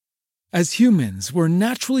As humans, we're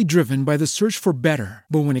naturally driven by the search for better.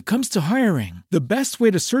 But when it comes to hiring, the best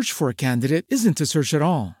way to search for a candidate isn't to search at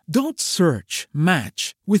all. Don't search,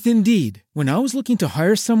 match with Indeed. When I was looking to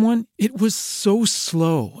hire someone, it was so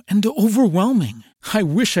slow and overwhelming. I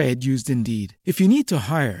wish I had used Indeed. If you need to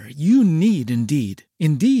hire, you need Indeed.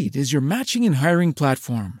 Indeed is your matching and hiring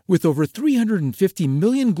platform with over 350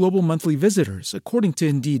 million global monthly visitors, according to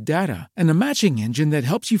Indeed data, and a matching engine that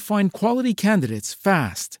helps you find quality candidates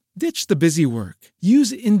fast. Ditch the busy work.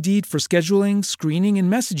 Use Indeed for scheduling, screening,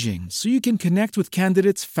 and messaging so you can connect with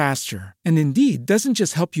candidates faster. And Indeed doesn't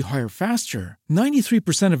just help you hire faster.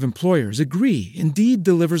 93% of employers agree Indeed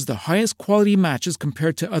delivers the highest quality matches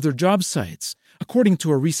compared to other job sites, according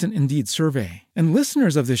to a recent Indeed survey. And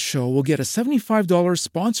listeners of this show will get a $75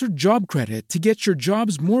 sponsored job credit to get your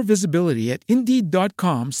jobs more visibility at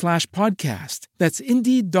Indeed.com/podcast. That's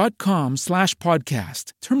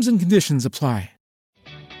Indeed.com/podcast. Terms and conditions apply.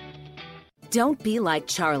 Don't be like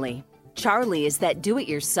Charlie. Charlie is that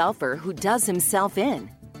do-it-yourselfer who does himself in.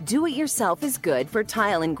 Do-it-yourself is good for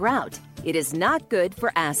tile and grout. It is not good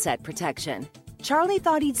for asset protection. Charlie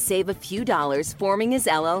thought he'd save a few dollars forming his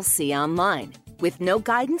LLC online. With no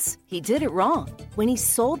guidance, he did it wrong. When he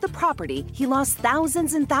sold the property, he lost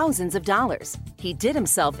thousands and thousands of dollars. He did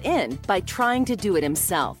himself in by trying to do it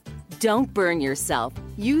himself. Don't burn yourself.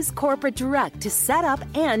 Use Corporate Direct to set up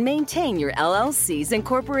and maintain your LLCs and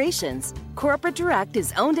corporations. Corporate Direct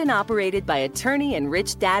is owned and operated by attorney and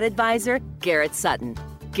rich dad advisor Garrett Sutton.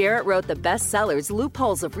 Garrett wrote the bestsellers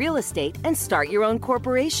Loopholes of Real Estate and Start Your Own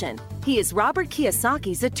Corporation. He is Robert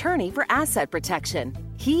Kiyosaki's attorney for asset protection.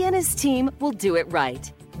 He and his team will do it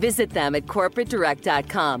right. Visit them at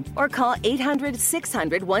corporatedirect.com or call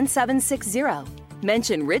 800-600-1760.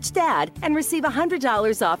 Mention Rich Dad and receive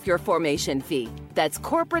 $100 off your formation fee. That's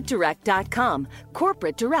corporatedirect.com.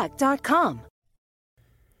 corporatedirect.com.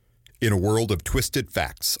 In a world of twisted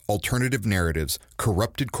facts, alternative narratives,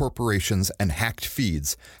 corrupted corporations, and hacked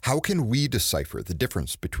feeds, how can we decipher the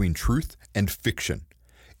difference between truth and fiction?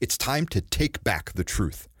 It's time to take back the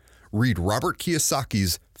truth. Read Robert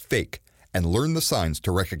Kiyosaki's Fake and learn the signs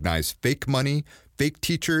to recognize fake money, fake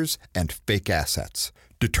teachers, and fake assets.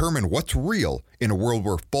 Determine what's real in a world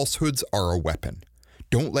where falsehoods are a weapon.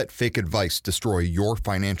 Don't let fake advice destroy your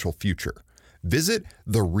financial future. Visit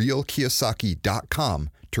therealkiyosaki.com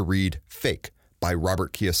to read Fake by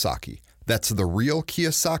Robert Kiyosaki. That's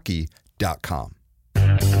therealkiyosaki.com.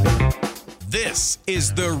 This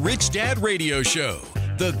is the Rich Dad Radio Show.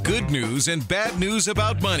 The good news and bad news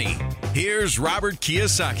about money. Here's Robert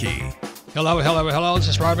Kiyosaki. Hello. This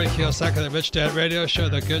is Robert Kiyosaki, the Rich Dad Radio Show,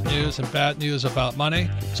 the good news and bad news about money.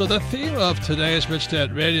 So the theme of today's Rich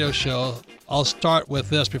Dad Radio Show, I'll start with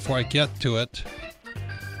this before I get to it.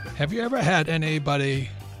 Have you ever had anybody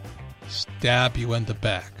stab you in the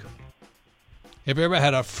back? Have you ever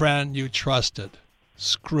had a friend you trusted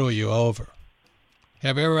screw you over?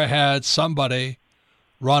 Have you ever had somebody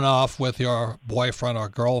run off with your boyfriend or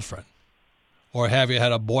girlfriend? Or have you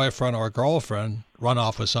had a boyfriend or girlfriend run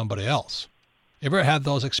off with somebody else? You ever had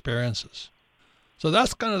those experiences? So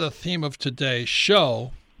that's kind of the theme of today's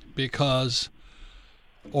show because,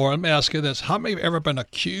 or let me ask you this, how many have you ever been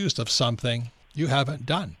accused of something you haven't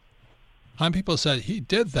done? How many people said, he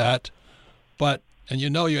did that, and you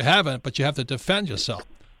know you haven't, but you have to defend yourself?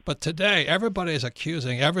 But today, everybody is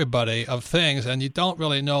accusing everybody of things, and you don't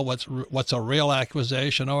really know what's a real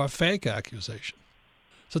accusation or a fake accusation.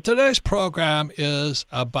 So today's program is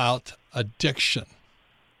about addiction.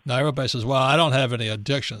 Now everybody says, well, I don't have any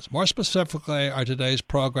addictions. More specifically, our today's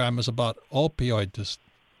program is about opioid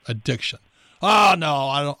addiction. Oh, no,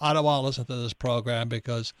 I don't want to listen to this program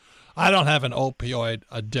because I don't have an opioid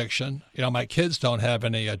addiction. You know, my kids don't have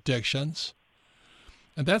any addictions.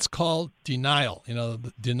 And that's called denial. You know,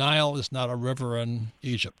 denial is not a river in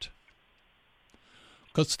Egypt.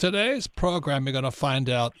 Because today's program, you're going to find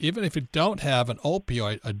out, even if you don't have an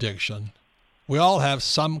opioid addiction, we all have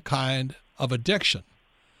some kind of addiction.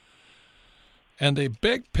 And the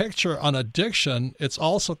big picture on addiction, it's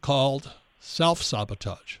also called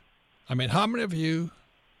self-sabotage. I mean, how many of you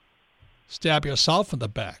stab yourself in the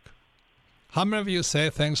back? How many of you say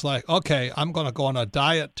things like, okay, I'm going to go on a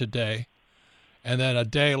diet today, and then a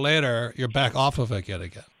day later, you're back off of it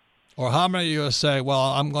again? Or how many of you say, well,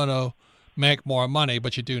 I'm going to make more money,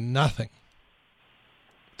 but you do nothing?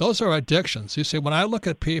 Those are addictions. You see, when I look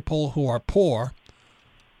at people who are poor,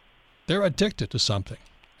 they're addicted to something.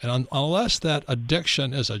 And unless that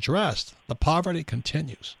addiction is addressed, the poverty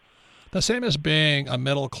continues. The same as being a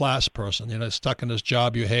middle-class person, you know, stuck in this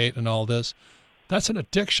job you hate and all this. That's an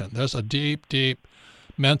addiction. There's a deep, deep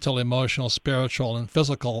mental, emotional, spiritual, and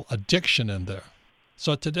physical addiction in there.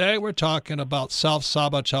 So today we're talking about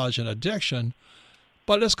self-sabotage and addiction,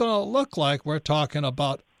 but it's going to look like we're talking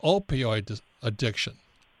about opioid addiction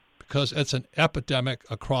because it's an epidemic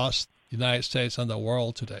across the United States and the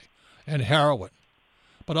world today, and heroin.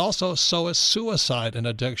 But also so is suicide and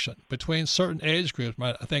addiction. Between certain age groups,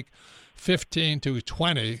 I think 15 to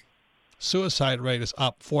 20, suicide rate is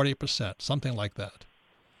up 40%, something like that.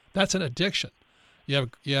 That's an addiction. You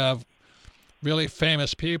have really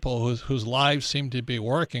famous people whose lives seem to be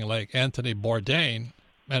working, like Anthony Bourdain,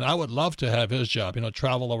 and I would love to have his job,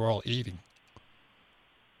 travel the world eating.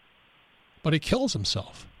 But he kills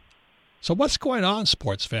himself. So what's going on,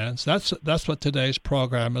 sports fans? That's what today's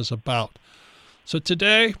program is about. So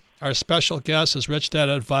today, our special guest is Rich Dad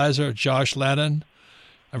advisor Josh Lennon.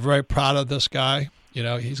 I'm very proud of this guy.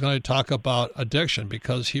 He's going to talk about addiction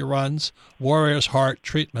because he runs Warriors Heart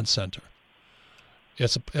Treatment Center.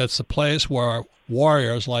 It's a place where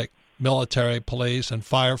warriors like military, police, and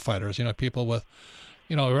firefighters, people with,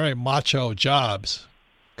 very macho jobs,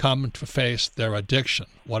 come to face their addiction.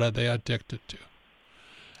 What are they addicted to?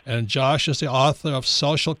 And Josh is the author of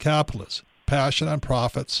Social Capitalist, Passion and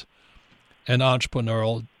Profits, an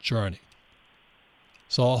Entrepreneurial Journey.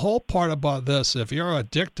 So a whole part about this, if you're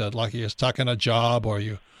addicted, like you're stuck in a job or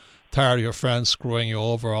you're tired of your friends screwing you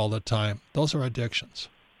over all the time, those are addictions.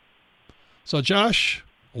 So Josh,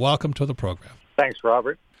 welcome to the program. Thanks,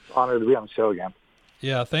 Robert. Honored to be on the show again.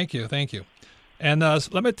 Yeah, thank you. And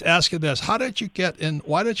let me ask you this.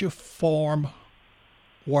 Why did you form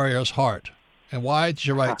Warriors Heart? And why did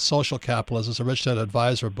you write Social Capitalist as a Rich Dad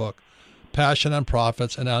Advisor book, Passion and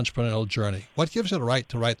Profits, an Entrepreneurial Journey? What gives you the right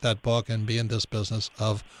to write that book and be in this business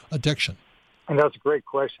of addiction? And that's a great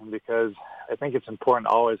question because I think it's important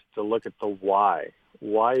always to look at the why.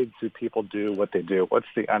 Why do people do what they do? What's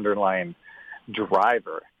the underlying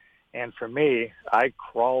driver? And for me, I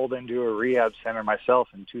crawled into a rehab center myself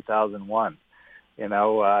in 2001.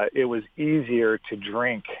 It was easier to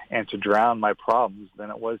drink and to drown my problems than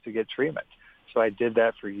it was to get treatment. So I did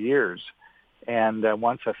that for years. And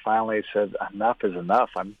once I finally said, enough is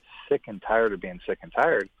enough, I'm sick and tired of being sick and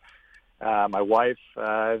tired, my wife,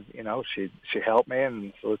 she helped me,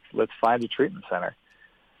 and let's find a treatment center.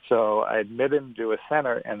 So I admitted him to a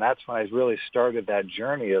center, and that's when I really started that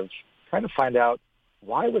journey of trying to find out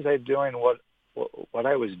why was I doing what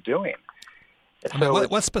I was doing.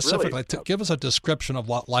 What specifically? Really, give us a description of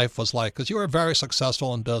what life was like, because you were very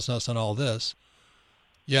successful in business and all this,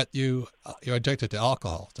 yet you're addicted to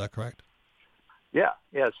alcohol. Is that correct? Yeah.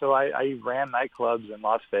 So I ran nightclubs in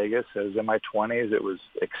Las Vegas. I was in my 20s. It was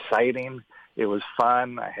exciting. It was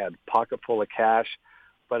fun. I had a pocket full of cash.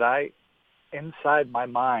 But inside my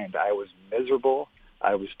mind, I was miserable.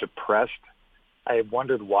 I was depressed. I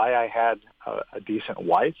wondered why I had a decent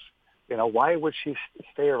wife. Why would she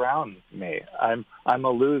stay around me? I'm a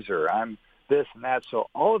loser. I'm this and that. So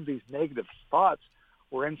all of these negative thoughts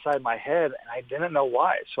were inside my head, and I didn't know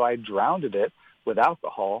why. So I drowned it with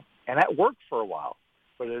alcohol, and that worked for a while.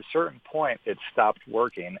 But at a certain point, it stopped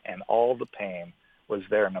working, and all the pain was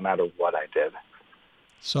there no matter what I did.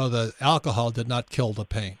 So the alcohol did not kill the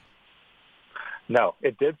pain? No,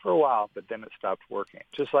 it did for a while, but then it stopped working.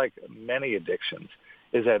 Just like many addictions,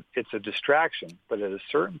 is that it's a distraction, but at a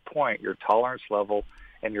certain point, your tolerance level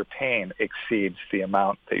and your pain exceeds the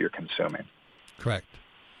amount that you're consuming. Correct.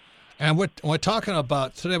 And we're talking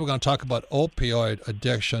about, today we're going to talk about opioid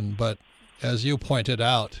addiction, but as you pointed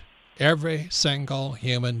out, every single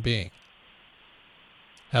human being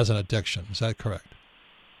has an addiction. Is that correct?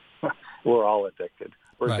 We're all addicted.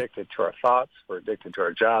 We're right. Addicted to our thoughts. We're addicted to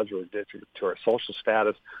our jobs. We're addicted to our social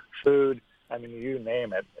status, food. I mean, you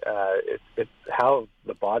name it. It's how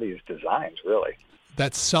the body is designed, really.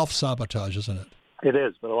 That's self-sabotage, isn't it? It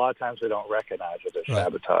is, but a lot of times we don't recognize it as right.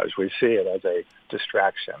 sabotage. We see it as a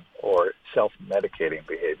distraction or self-medicating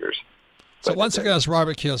behaviors. So once again, it's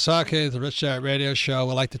Robert Kiyosaki, the Rich Dad Radio Show.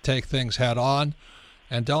 We like to take things head on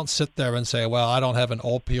and don't sit there and say, well, I don't have an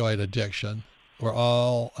opioid addiction. We're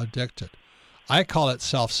all addicted. I call it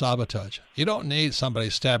self-sabotage. You don't need somebody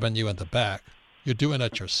stabbing you in the back. You're doing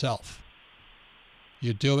it yourself.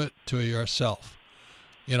 You do it to yourself.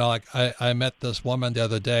 Like I met this woman the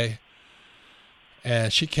other day,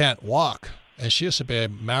 and she can't walk. And she used to be a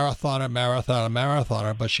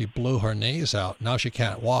marathoner, but she blew her knees out. Now she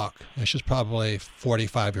can't walk. And she's probably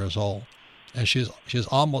 45 years old. And she's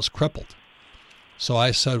almost crippled. So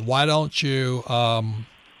I said, why don't you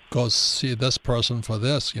go see this person for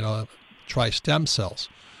this, try stem cells.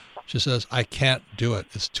 She says, I can't do it.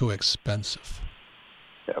 It's too expensive.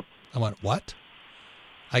 Yep. I went, what?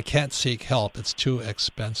 I can't seek help. It's too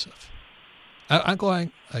expensive. I'm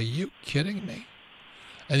going, are you kidding me?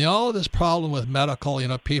 And all this problem with medical,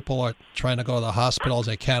 people are trying to go to the hospitals,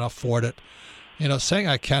 they can't afford it. Saying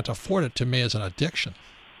I can't afford it to me is an addiction.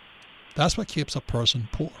 That's what keeps a person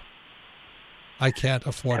poor. I can't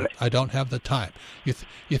afford it. I don't have the time.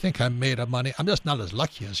 You think I'm made of money? I'm just not as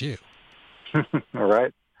lucky as you. All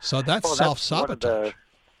right. So that's self-sabotage.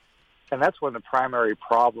 And that's one of the primary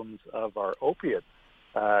problems of our opiate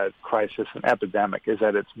crisis and epidemic, is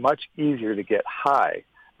that it's much easier to get high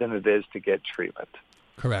than it is to get treatment.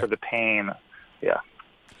 Correct. For the pain. Yeah.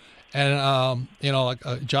 And,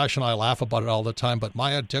 Josh and I laugh about it all the time, but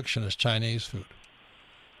my addiction is Chinese food.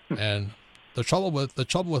 And the trouble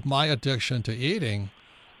with my addiction to eating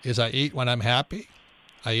is I eat when I'm happy.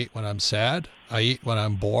 I eat when I'm sad. I eat when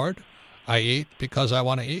I'm bored. I eat because I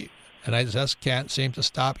want to eat. And I just can't seem to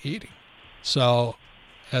stop eating. So,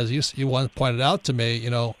 as you once pointed out to me,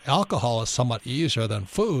 alcohol is somewhat easier than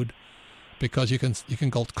food because you can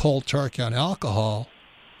go cold turkey on alcohol,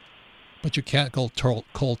 but you can't go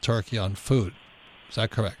cold turkey on food. Is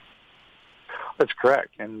that correct? That's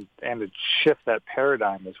correct. And to shift that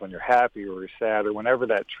paradigm is when you're happy or you're sad or whenever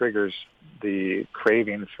that triggers the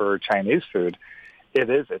craving for Chinese food,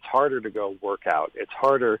 it's harder to go work out. It's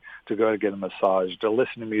harder to go to get a massage, to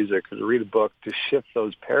listen to music, or to read a book, to shift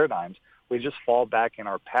those paradigms. We just fall back in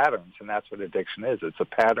our patterns, and that's what addiction is. It's a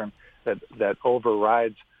pattern that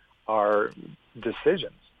overrides our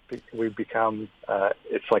decisions. We become,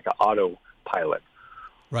 it's like an autopilot.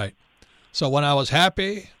 Right. So when I was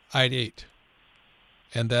happy, I'd eat.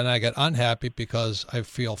 And then I get unhappy because I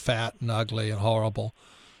feel fat and ugly and horrible.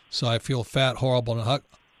 So I feel fat, horrible, and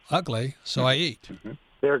ugly, so I eat. Mm-hmm.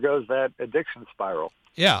 There goes that addiction spiral.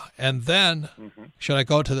 Yeah, and then should I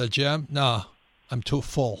go to the gym? No, I'm too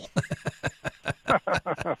full.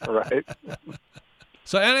 Right.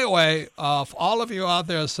 So anyway, if all of you out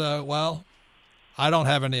there say, well, I don't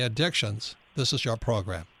have any addictions, this is your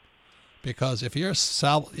program. Because if you're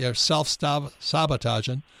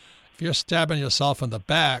self-sabotaging, if you're stabbing yourself in the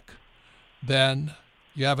back, then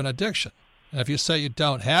you have an addiction. And if you say you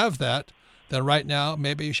don't have that, then right now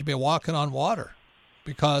maybe you should be walking on water.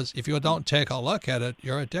 Because if you don't take a look at it,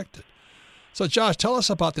 you're addicted. So Josh, tell us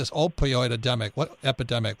about this opioid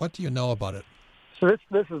epidemic. What do you know about it? So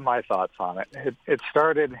this is my thoughts on it. It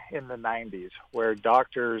started in the 90s where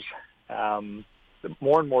doctors,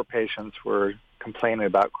 more and more patients were complaining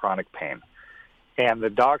about chronic pain. And the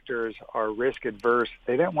doctors are risk adverse.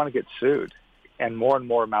 They didn't want to get sued. And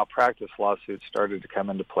more malpractice lawsuits started to come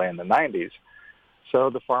into play in the 90s. So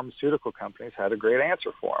the pharmaceutical companies had a great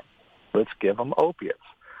answer for them. Let's give them opiates.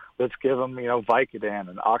 Let's give them, Vicodin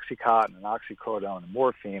and Oxycontin and oxycodone and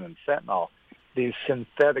morphine and fentanyl, these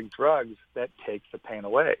synthetic drugs that take the pain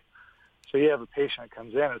away. So you have a patient that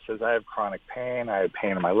comes in and says, I have chronic pain, I have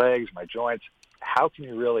pain in my legs, my joints. How can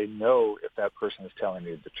you really know if that person is telling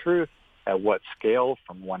you the truth? At what scale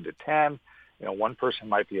from 1 to 10? One person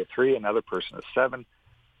might be a 3, another person is 7.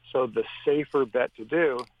 So the safer bet to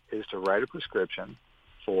do is to write a prescription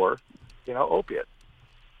for, opiate.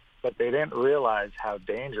 But they didn't realize how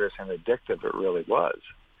dangerous and addictive it really was.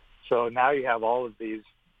 So now you have all of these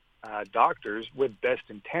doctors with best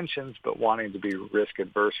intentions but wanting to be risk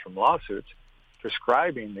adverse from lawsuits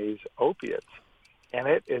prescribing these opiates. And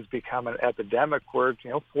it has become an epidemic where,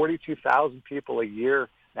 42,000 people a year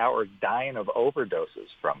now are dying of overdoses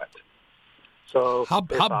from it. So how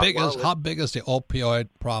big is the opioid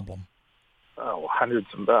problem?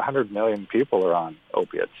 100 million people are on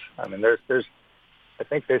opiates. I mean, there's I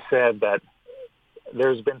think they said that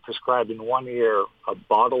there's been prescribed in 1 year a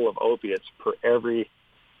bottle of opiates per every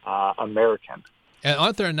American. And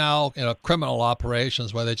aren't there now criminal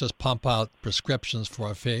operations where they just pump out prescriptions for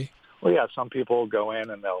a fee? Well, yeah, some people go in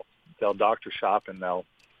and they'll doctor shop and they'll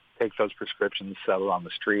take those prescriptions, sell it on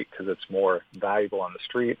the street because it's more valuable on the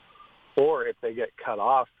street. Or if they get cut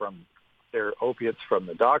off from their opiates from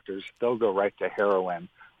the doctors, they'll go right to heroin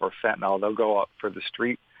or fentanyl. They'll go up for the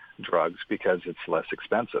street drugs because it's less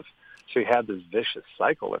expensive. So you have this vicious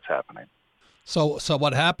cycle that's happening. So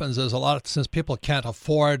what happens is since people can't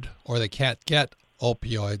afford or they can't get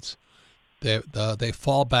opioids, they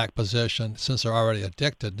fall back position since they're already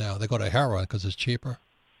addicted now. They go to heroin because it's cheaper.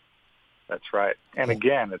 That's right. And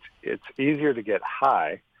again, it's easier to get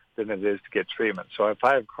high than it is to get treatment. So if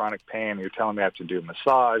I have chronic pain, you're telling me I have to do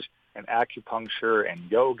massage and acupuncture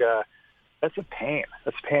and yoga, that's a pain.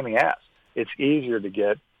 That's a pain in the ass. It's easier to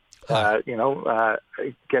get,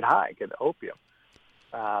 get high, get opium.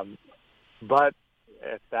 But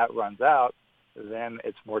if that runs out, then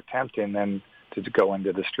it's more tempting than to go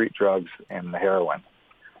into the street drugs and the heroin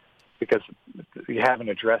because you haven't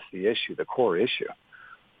addressed the issue, the core issue.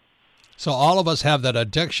 So all of us have that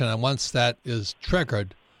addiction, and once that is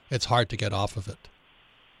triggered, it's hard to get off of it.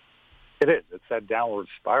 It is. It's that downward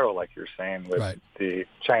spiral, like you're saying, with the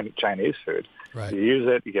Chinese food. Right. You use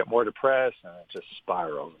it, you get more depressed, and it just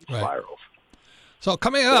spirals and spirals. So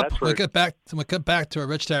coming up, we'll get back to a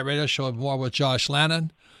Rich Dad Radio Show more with Josh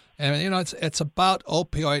Lannon. And, it's about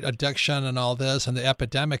opioid addiction and all this and the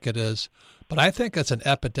epidemic it is. But I think it's an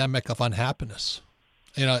epidemic of unhappiness.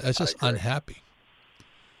 It's just unhappy.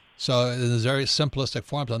 So in this very simplistic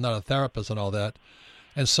forms, I'm not a therapist and all that.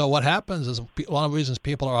 And so what happens is one of the reasons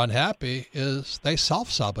people are unhappy is they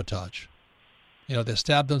self-sabotage. They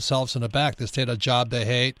stab themselves in the back. They stay at a job they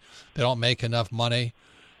hate. They don't make enough money.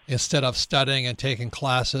 Instead of studying and taking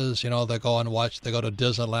classes, they go to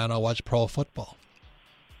Disneyland or watch pro football.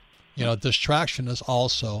 Distraction is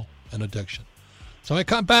also an addiction. So when we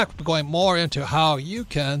come back, we're going more into how you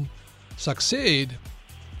can succeed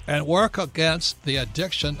and work against the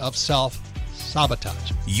addiction of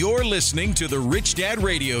self-sabotage. You're listening to the Rich Dad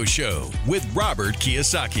Radio Show with Robert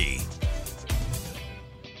Kiyosaki.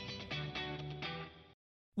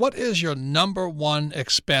 What is your number one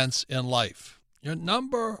expense in life? Your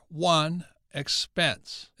number one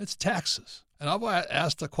expense. It's taxes. And I've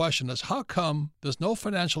asked the question is, how come there's no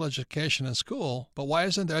financial education in school, but why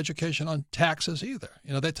isn't there education on taxes either?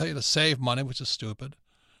 They tell you to save money, which is stupid.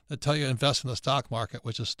 They tell you to invest in the stock market,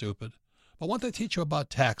 which is stupid. But won't they teach you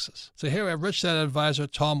about taxes? So here we have Rich Dad advisor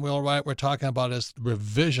Tom Wheelwright. We're talking about his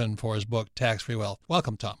revision for his book, Tax-Free Wealth.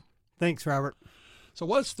 Welcome, Tom. Thanks, Robert. So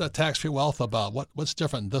what's the tax-free wealth about? What's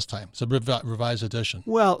different this time? It's a revised edition.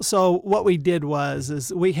 Well, so what we did was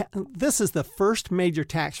this is the first major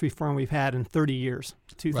tax reform we've had in 30 years,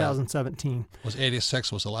 2017. Was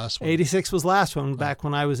 86 was the last one? 86 was the last one, back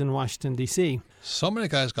when I was in Washington, D.C. So many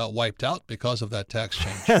guys got wiped out because of that tax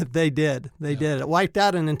change. They did. They did. It wiped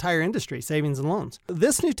out an entire industry, savings and loans.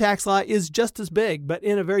 This new tax law is just as big, but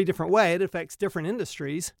in a very different way. It affects different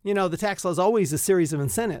industries. The tax law is always a series of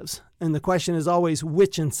incentives. And the question is always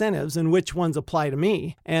which incentives and which ones apply to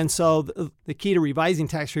me. And so the key to revising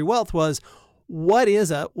tax-free wealth was, what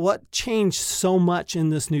changed so much in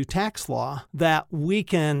this new tax law that we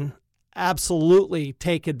can absolutely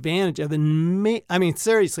take advantage of?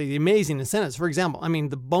 Seriously, the amazing incentives. For example,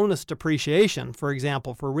 the bonus depreciation, for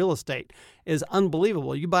example, for real estate is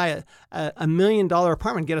unbelievable. You buy a $1 million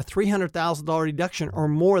apartment, get a $300,000 deduction or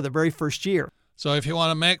more the very first year. So if you want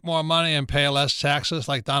to make more money and pay less taxes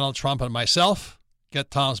like Donald Trump and myself, get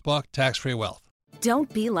Tom's book, Tax-Free Wealth.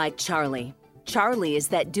 Don't be like Charlie. Charlie is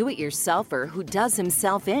that do-it-yourselfer who does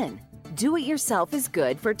himself in. Do-it-yourself is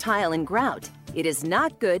good for tile and grout. It is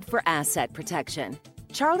not good for asset protection.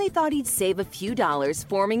 Charlie thought he'd save a few dollars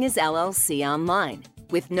forming his LLC online.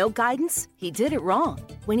 With no guidance, he did it wrong.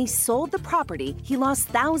 When he sold the property, he lost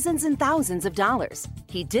thousands and thousands of dollars.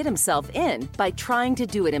 He did himself in by trying to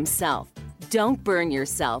do it himself. Don't burn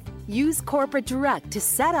yourself. Use Corporate Direct to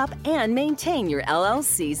set up and maintain your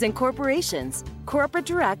LLCs and corporations. Corporate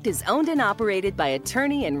Direct is owned and operated by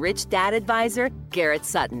attorney and Rich Dad advisor Garrett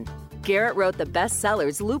Sutton. Garrett wrote the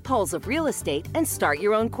bestsellers Loopholes of Real Estate and Start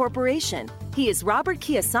Your Own Corporation. He is Robert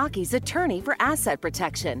Kiyosaki's attorney for asset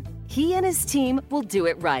protection. He and his team will do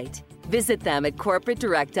it right. Visit them at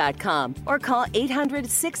corporatedirect.com or call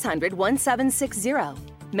 800-600-1760.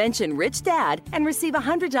 Mention Rich Dad and receive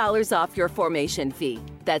 $100 off your formation fee.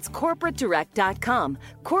 That's corporatedirect.com.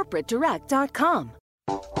 corporatedirect.com.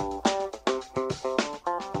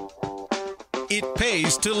 It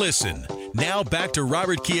pays to listen. Now back to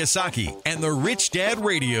Robert Kiyosaki and the Rich Dad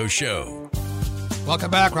Radio Show. Welcome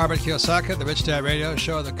back, Robert Kiyosaki, the Rich Dad Radio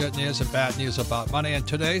Show, the good news and bad news about money. And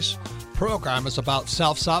today's program is about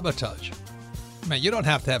self-sabotage. You don't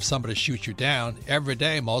have to have somebody shoot you down. Every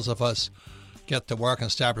day, most of us get to work and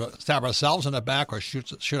stab ourselves in the back or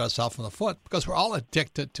shoot ourselves in the foot because we're all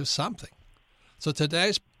addicted to something. So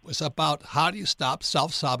today's is about how do you stop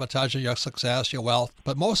self-sabotaging your success, your wealth,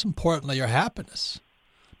 but most importantly, your happiness.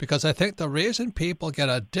 Because I think the reason people get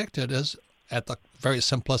addicted is, at the very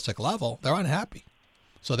simplistic level, they're unhappy.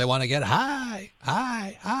 So they want to get high.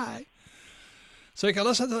 So you can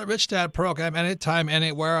listen to the Rich Dad program anytime,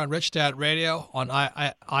 anywhere on Rich Dad Radio, on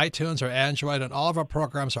iTunes or Android, and all of our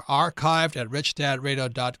programs are archived at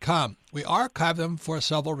richdadradio.com. We archive them for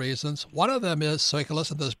several reasons. One of them is so you can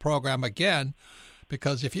listen to this program again,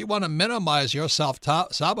 because if you want to minimize your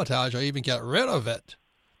self-sabotage or even get rid of it,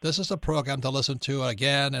 this is a program to listen to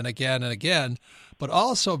again and again and again. But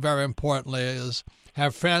also, very importantly, is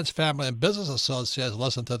have friends, family, and business associates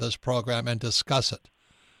listen to this program and discuss it.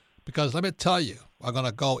 Because let me tell you, we're going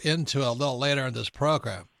to go into a little later in this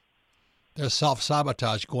program. There's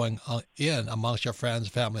self-sabotage going in amongst your friends,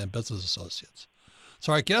 family, and business associates.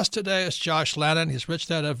 So our guest today is Josh Lannon. He's Rich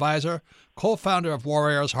Dad Advisor, co-founder of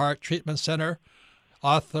Warriors Heart Treatment Center,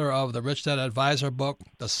 author of the Rich Dad Advisor book,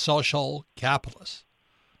 The Social Capitalist,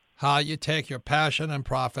 how you take your passion and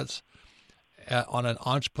profits on an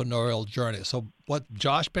entrepreneurial journey. So what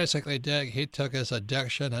Josh basically did, he took his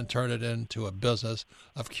addiction and turned it into a business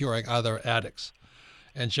of curing other addicts.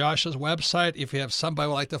 And Josh's website, if you have somebody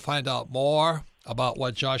who would like to find out more about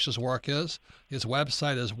what Josh's work is, his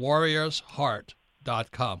website is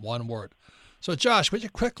warriorsheart.com, one word. So Josh, would you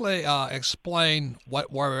quickly explain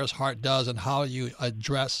what Warriors Heart does and how you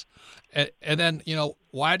address, and then,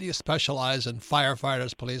 why do you specialize in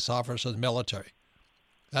firefighters, police officers, military?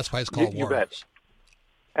 That's why it's called You Warriors.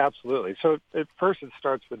 bet. Absolutely. So at first it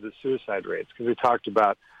starts with the suicide rates, because we talked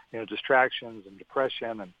about, distractions and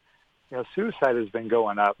depression, and, suicide has been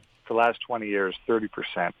going up for the last 20 years, 30%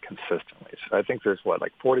 consistently. So I think there's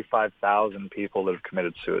 45,000 people that have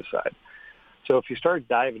committed suicide. So if you start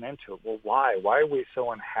diving into it, well, why? Why are we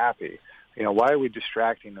so unhappy? Why are we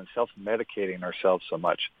distracting and self-medicating ourselves so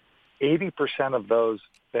much? 80% of those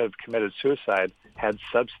that have committed suicide had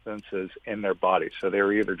substances in their body. So they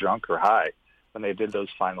were either drunk or high when they did those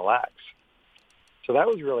final acts. So that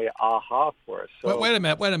was really aha for us. So Wait a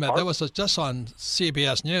minute. There was just on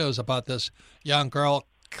CBS News about this young girl,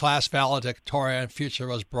 class valedictorian, future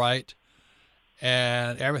was bright,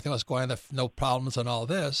 and everything was going, no problems and all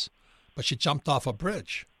this, but she jumped off a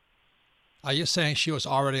bridge. Are you saying she was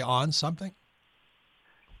already on something?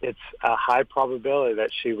 It's a high probability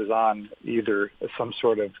that she was on either some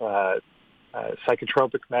sort of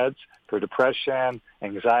psychotropic meds for depression,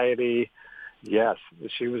 anxiety. Yes,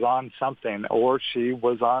 she was on something, or she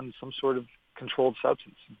was on some sort of controlled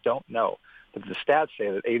substance. Don't know. But the stats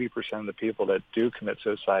say that 80% of the people that do commit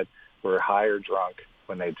suicide were high or drunk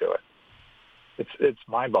when they do it. It's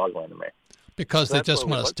mind-boggling to me. Because they just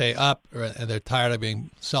want to stay up, and they're tired of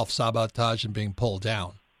being self-sabotaged and being pulled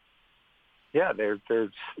down. Yeah, they're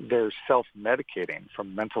self-medicating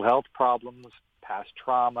from mental health problems, past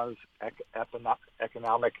traumas,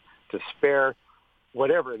 economic despair,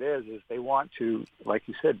 whatever it is they want to, like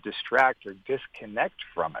you said, distract or disconnect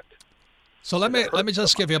from it. So let me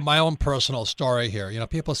just give you my own personal story here.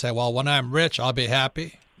 People say, well, when I'm rich, I'll be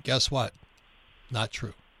happy. Guess what? Not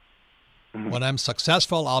true. Mm-hmm. When I'm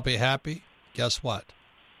successful, I'll be happy. Guess what?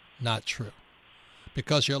 Not true.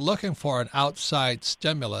 Because you're looking for an outside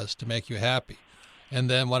stimulus to make you happy. And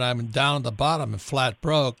then when I'm down at the bottom and flat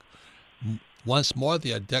broke, once more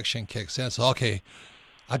the addiction kicks in. So, okay,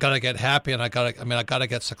 I got to get happy, and I got to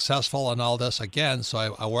get successful and all this again.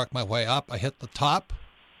 So I work my way up. I hit the top,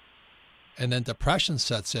 and then depression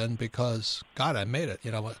sets in because, God, I made it.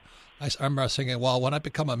 I remember thinking, well, when I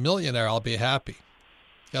become a millionaire, I'll be happy.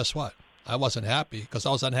 Guess what? I wasn't happy because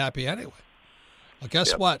I was unhappy anyway. Well,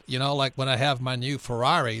 guess what? Like when I have my new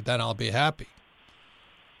Ferrari, then I'll be happy.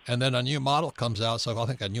 And then a new model comes out, so I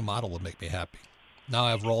think a new model will make me happy. Now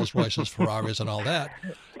I have Rolls Royces, Ferraris, and all that.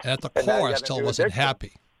 And at the core, I still wasn't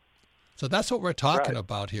happy. So that's what we're talking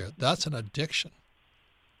about here. That's an addiction.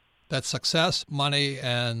 That success, money,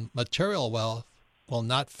 and material wealth will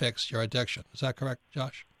not fix your addiction. Is that correct,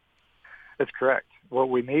 Josh? That's correct. What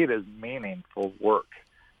we need is meaningful work.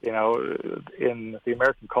 In the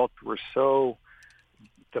American culture, we're so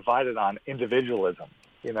divided on individualism.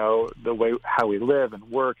 The way how we live and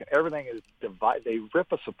work, and everything is divided. They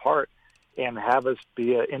rip us apart and have us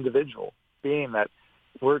be an individual being that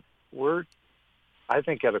we're I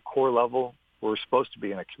think at a core level, we're supposed to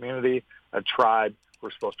be in a community, a tribe.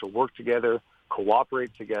 We're supposed to work together,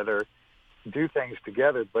 cooperate together, do things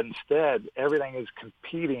together. But instead, everything is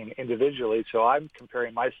competing individually. So I'm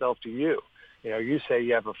comparing myself to you. You say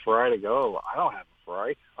you have a Ferrari. To go, oh, I don't have a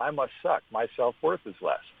Ferrari. I must suck. My self-worth is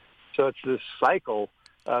less. So it's this cycle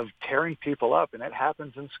of tearing people up, and it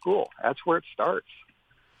happens in school. That's where it starts.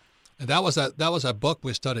 And that was a book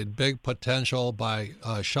we studied, Big Potential by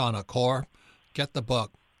Sean Achor. Get the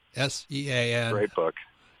book, SEAN. Great book.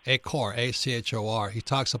 Achor, ACHOR. He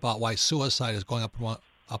talks about why suicide is going up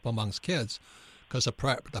amongst kids, because the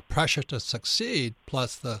pressure to succeed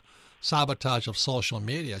plus the sabotage of social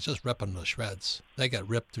media is just ripping them to shreds. They get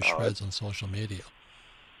ripped to shreds on social media.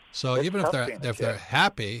 So even if they're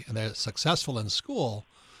happy and they're successful in school,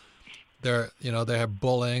 they have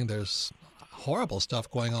bullying. There's horrible stuff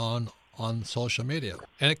going on social media.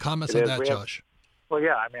 Any comments on that, Josh? Well,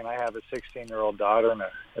 yeah. I have a 16-year-old daughter and a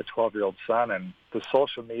 12-year-old son, and the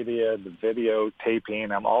social media, the video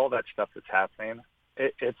taping, all that stuff that's happening,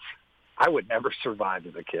 I would never survive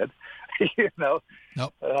as a kid. Nope.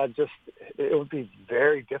 It would be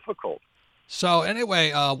very difficult. So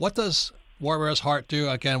anyway, what does Warriors Heart do?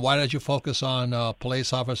 Again, why did you focus on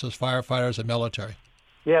police officers, firefighters, and military?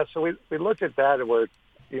 Yeah, so we looked at that where,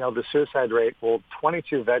 the suicide rate,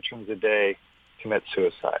 22 veterans a day commit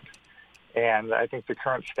suicide. And I think the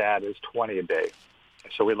current stat is 20 a day.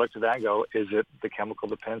 So we looked at that and go, is it the chemical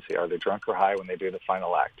dependency? Are they drunk or high when they do the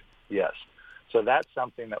final act? Yes. So that's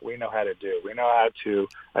something that we know how to do. We know how to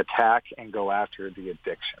attack and go after the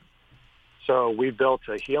addiction. So we built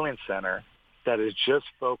a healing center that is just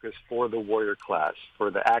focused for the warrior class, for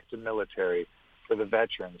the active military, for the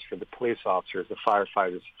veterans, for the police officers, the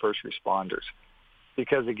firefighters, first responders.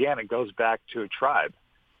 Because, again, it goes back to a tribe.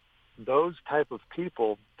 Those type of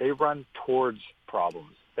people, they run towards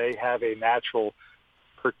problems. They have a natural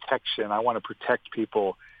protection. I want to protect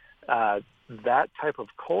people. That type of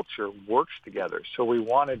culture works together. So we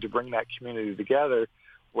wanted to bring that community together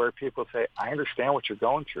where people say, I understand what you're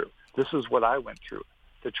going through. This is what I went through.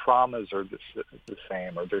 The traumas are the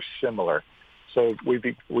same or they're similar. So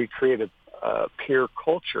we created a peer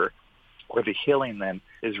culture where the healing then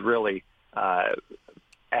is really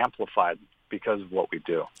amplified because of what we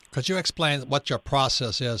do. Could you explain what your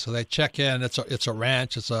process is? So they check in. It's a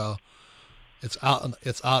ranch. It's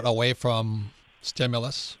out away from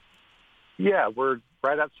stimulus. Yeah, we're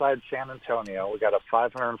right outside San Antonio. We got a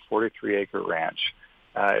 543-acre ranch.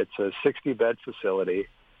 It's a 60-bed facility,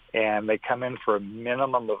 and they come in for a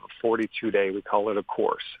minimum of a 42-day. We call it a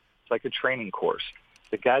course. It's like a training course.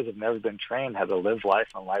 The guys have never been trained how to live life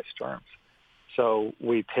on life's terms. So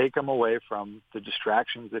we take them away from the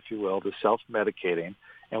distractions, if you will, the self-medicating,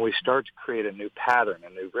 and we start to create a new pattern, a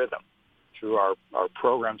new rhythm through our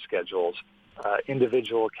program schedules,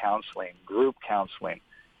 individual counseling, group counseling.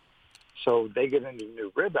 So they get into a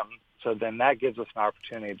new rhythm, so then that gives us an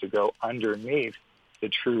opportunity to go underneath the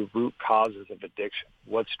true root causes of addiction.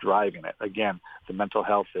 What's driving it? Again, the mental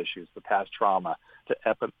health issues, the past trauma, the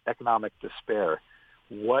economic despair.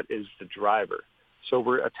 What is the driver? So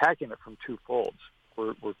we're attacking it from two folds.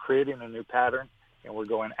 We're creating a new pattern, and we're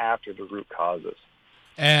going after the root causes.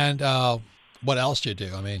 And what else do you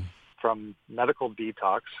do? I mean, from medical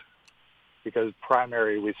detox, because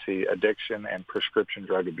primary we see addiction and prescription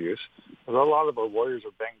drug abuse. A lot of our warriors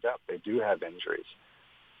are banged up. They do have injuries.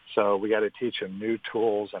 So we got to teach them new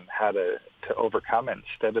tools and how to overcome it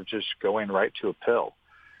instead of just going right to a pill.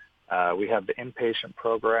 We have the inpatient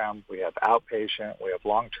program. We have outpatient. We have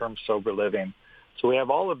long-term sober living. So we have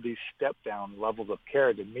all of these step-down levels of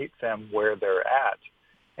care to meet them where they're at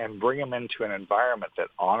and bring them into an environment that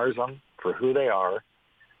honors them for who they are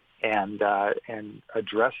and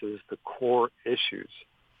addresses the core issues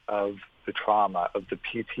of the trauma, of the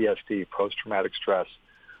PTSD, post-traumatic stress,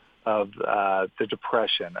 of the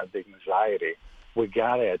depression, of the anxiety. We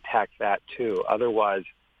got to attack that too. Otherwise,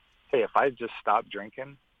 hey, if I just stop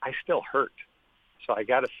drinking, I still hurt. So I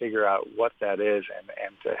got to figure out what that is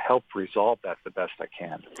and to help resolve that the best I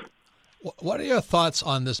can. What are your thoughts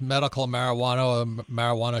on this medical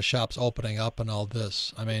marijuana shops opening up and all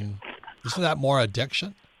this? I mean, isn't that more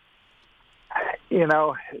addiction? You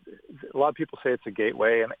know, a lot of people say it's a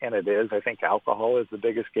gateway, and it is. I think alcohol is the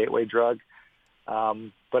biggest gateway drug.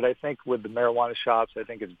 But I think with the marijuana shops, I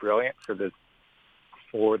think it's brilliant for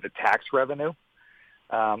the tax revenue.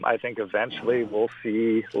 I think eventually we'll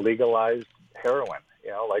see legalized heroin,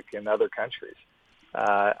 like in other countries.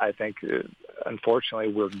 I think,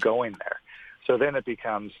 unfortunately, we're going there. So then it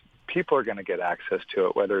becomes people are going to get access to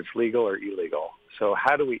it, whether it's legal or illegal. So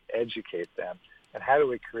how do we educate them? And how do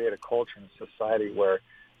we create a culture in society where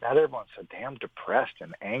not everyone's so damn depressed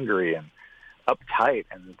and angry and uptight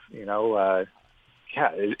and,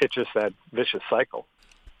 it's just that vicious cycle.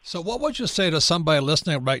 So what would you say to somebody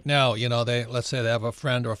listening right now? Let's say they have a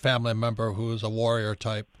friend or a family member who's a warrior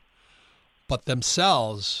type, but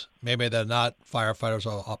themselves, maybe they're not firefighters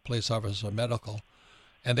or police officers or medical,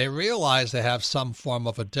 and they realize they have some form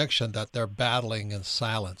of addiction that they're battling in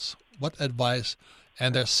silence. What advice?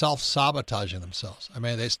 And they're self-sabotaging themselves. I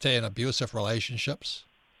mean, they stay in abusive relationships.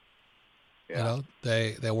 Yeah.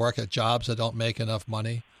 They work at jobs that don't make enough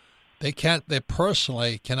money. They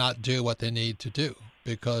personally cannot do what they need to do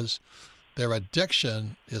because their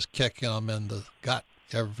addiction is kicking them in the gut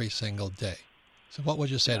every single day. So what would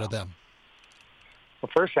you say to them? Well,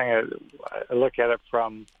 first thing, I look at it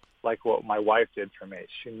from like what my wife did for me.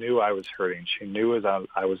 She knew I was hurting. She knew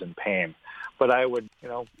I was in pain. But I would,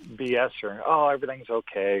 BS her. Oh, everything's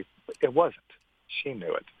okay. It wasn't. She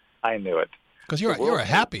knew it. I knew it. Because you were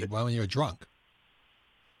happy when you were drunk.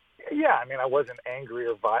 Yeah, I mean, I wasn't angry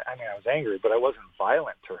or I was angry, but I wasn't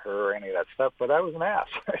violent to her or any of that stuff. But I was an ass,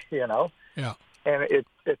 Yeah. And it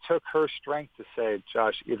took her strength to say,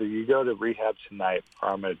 Josh, either you go to rehab tonight or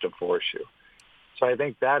I'm going to divorce you. So I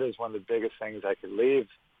think that is one of the biggest things I could leave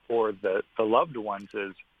for the loved ones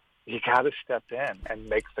is you got to step in and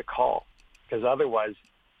make the call, because otherwise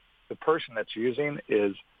the person that's using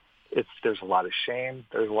there's a lot of shame,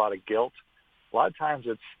 there's a lot of guilt. A lot of times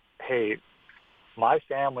it's, hey, my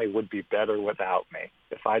family would be better without me.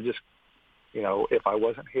 If I just, if I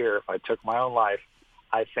wasn't here, if I took my own life,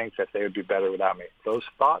 I think that they would be better without me. Those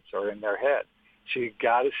thoughts are in their head. So you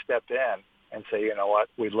got to step in and say, you know what,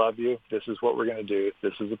 we love you. This is what we're going to do.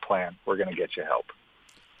 This is the plan. We're going to get you help.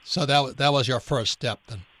 So that was your first step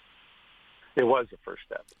then? It was the first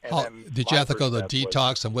step. And then did you have to go to the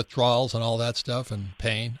detox and withdrawals and all that stuff and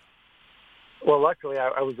pain? Well, luckily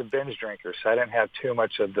I was a binge drinker, so I didn't have too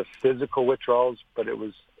much of the physical withdrawals, but it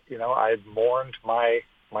was, I had mourned my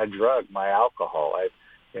drug, my alcohol.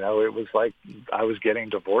 It was like I was getting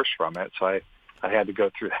divorced from it, so I had to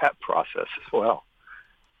go through that process as well.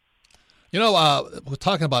 We're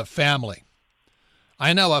talking about family.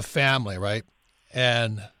 I know a family, right?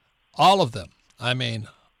 And all of them,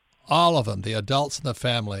 the adults in the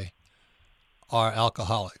family are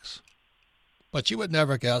alcoholics. But you would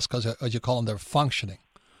never guess because, as you call them, they're functioning.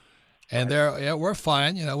 And we're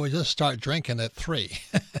fine. We just start drinking at 3.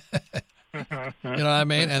 You know what I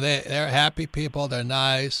mean? And they're happy people. They're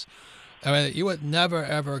nice. You would never,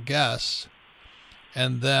 ever guess.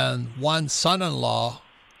 And then one son-in-law,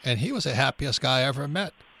 and he was the happiest guy I ever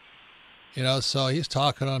met. So he's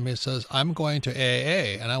talking to him. He says, I'm going to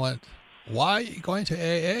AA. And I went, why are you going to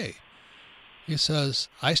AA? He says,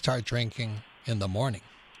 I start drinking in the morning.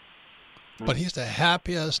 But he's the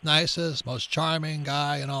happiest, nicest, most charming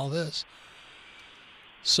guy and all this.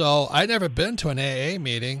 So I'd never been to an AA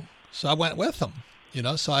meeting, so I went with him.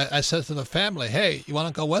 So I said to the family, hey, you want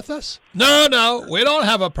to go with us? No, we don't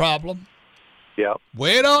have a problem. Yeah.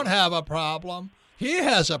 We don't have a problem. He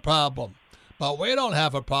has a problem, but we don't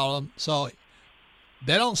have a problem. So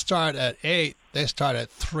they don't start at 8, they start at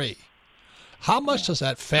 3. How much does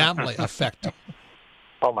that family affect them?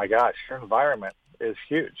 Oh, my gosh, your environment is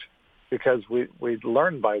huge. Because we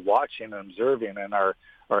learn by watching and observing, and our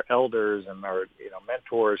elders and our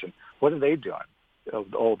mentors, and what are they doing?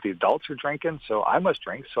 Oh, the adults are drinking, so I must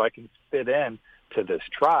drink so I can fit in to this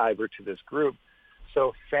tribe or to this group.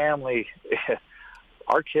 So family,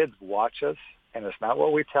 our kids watch us, and it's not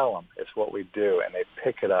what we tell them, it's what we do, and they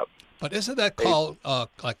pick it up. But isn't that called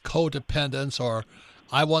like codependence, or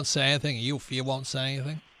I won't say anything, you won't say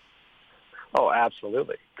anything? Oh,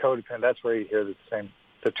 absolutely. Codependent, that's where you hear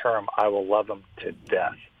the term, I will love them to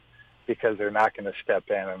death, because they're not going to step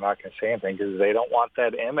in and not going to say anything because they don't want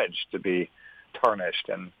that image to be tarnished.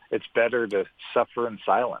 And it's better to suffer in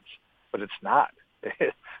silence, but it's not.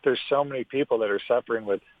 There's so many people that are suffering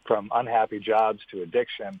from unhappy jobs to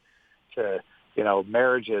addiction to,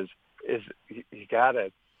 marriages. You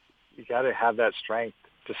gotta have that strength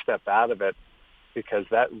to step out of it, because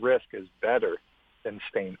that risk is better than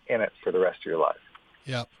staying in it for the rest of your life.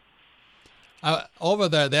 Yep. Over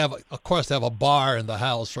there, they have a bar in the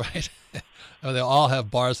house, right? They all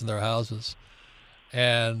have bars in their houses.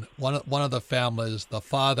 And one of the families, the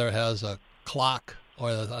father has a clock,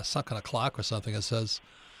 or some kind of clock or something that says,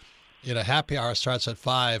 happy hour starts at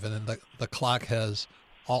 5, and then the clock has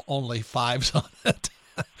only 5s on it.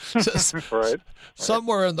 Just, right.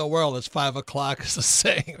 Somewhere in the world, it's 5 o'clock is the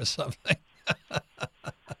saying or something.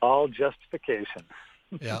 All justification.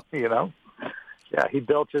 Yeah. Yeah, he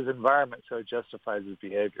built his environment so it justifies his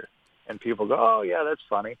behavior. And people go, oh, yeah, that's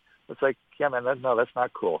funny. It's like, yeah, man, that's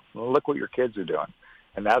not cool. Look what your kids are doing.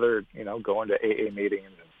 And now they're, going to AA meetings,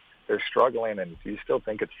 and they're struggling, and you still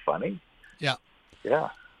think it's funny? Yeah. Yeah.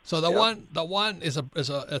 So the one is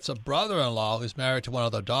a brother-in-law who's married to one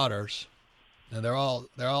of their daughters, and they're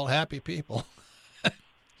all happy people.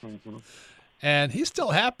 Mm-hmm. And he's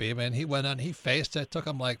still happy. He went on, he faced it. It took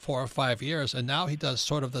him like 4 or 5 years, and now he does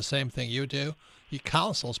sort of the same thing you do. He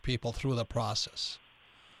counsels people through the process.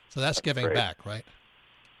 So that's giving great. Back, right?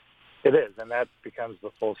 It is, and that becomes the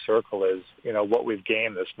full circle is, what we've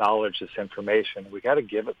gained, this knowledge, this information, we got to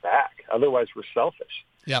give it back. Otherwise, we're selfish.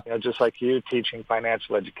 Yeah. Just like you teaching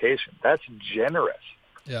financial education. That's generous.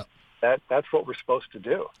 Yeah. That's what we're supposed to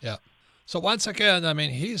do. Yeah. So once again,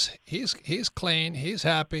 he's clean, he's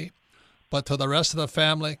happy, but to the rest of the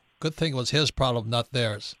family, good thing it was his problem, not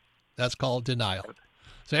theirs. That's called denial.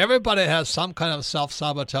 So everybody has some kind of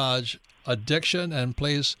self-sabotage addiction, and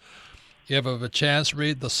please, if you have a chance,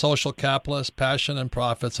 read The Social Capitalist, Passion and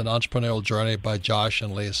Profits, An Entrepreneurial Journey by Josh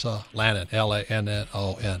and Lisa Lannon,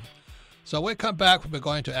 Lannon. So when we come back, we're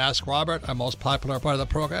going to Ask Robert, our most popular part of the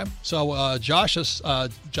program. So Josh has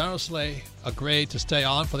generously agreed to stay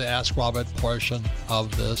on for the Ask Robert portion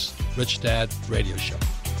of this Rich Dad radio show.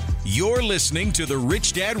 You're listening to the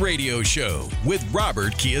Rich Dad Radio Show with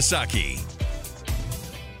Robert Kiyosaki.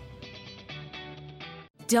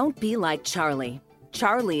 Don't be like Charlie.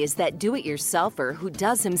 Charlie is that do-it-yourselfer who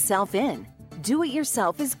does himself in.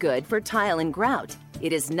 Do-it-yourself is good for tile and grout.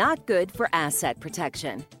 It is not good for asset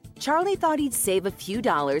protection. Charlie thought he'd save a few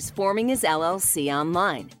dollars forming his LLC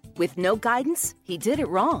online. With no guidance, he did it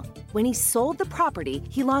wrong. When he sold the property,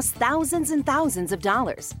 he lost thousands and thousands of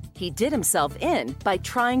dollars. He did himself in by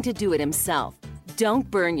trying to do it himself.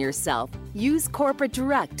 Don't burn yourself. Use Corporate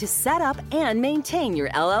Direct to set up and maintain your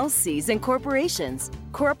LLCs and corporations.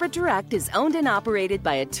 Corporate Direct is owned and operated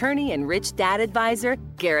by attorney and rich dad advisor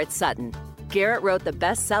Garrett Sutton. Garrett wrote the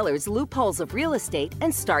bestsellers Loopholes of Real Estate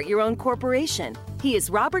and Start Your Own Corporation. He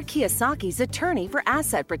is Robert Kiyosaki's attorney for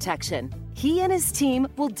asset protection. He and his team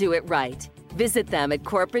will do it right. Visit them at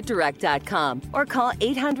corporatedirect.com or call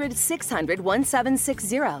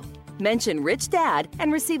 800-600-1760. Mention Rich Dad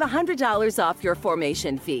and receive $100 off your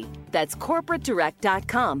formation fee. That's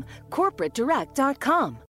corporatedirect.com.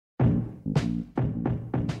 corporatedirect.com.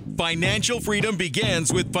 Financial freedom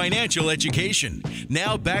begins with financial education.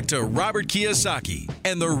 Now back to Robert Kiyosaki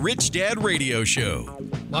and the Rich Dad Radio Show.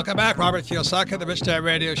 Welcome back, Robert Kiyosaki, the Rich Dad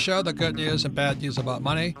Radio Show, the good news and bad news about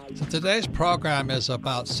money. So today's program is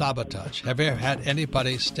about sabotage. Have you ever had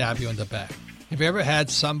anybody stab you in the back? Have you ever had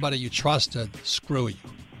somebody you trusted screw you?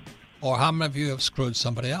 Or how many of you have screwed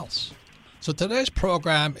somebody else? So today's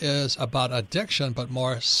program is about addiction, but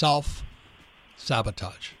more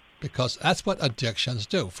self-sabotage, because that's what addictions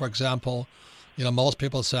do. For example, most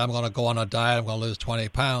people say, I'm going to go on a diet, I'm going to lose 20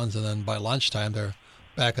 pounds, and then by lunchtime, they're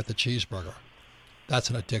back at the cheeseburger. That's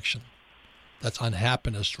an addiction. That's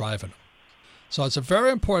unhappiness driving them. So it's a very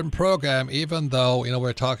important program, even though,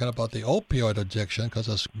 we're talking about the opioid addiction, because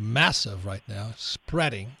it's massive right now, it's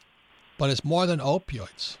spreading, but it's more than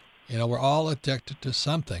opioids. We're all addicted to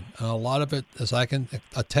something. And a lot of it, as I can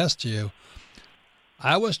attest to you,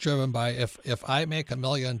 I was driven by if I make $1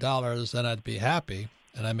 million, then I'd be happy.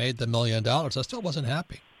 And I made the $1 million, I still wasn't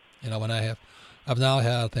happy. When I've now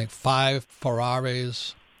had, I think, 5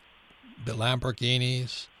 Ferraris, the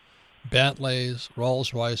Lamborghinis, Bentleys,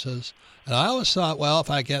 Rolls Royces. And I always thought, well, if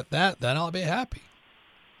I get that, then I'll be happy.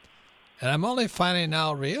 And I'm only finally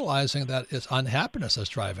now realizing that it's unhappiness that's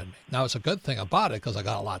driving me. Now, it's a good thing about it because I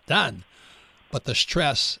got a lot done. But the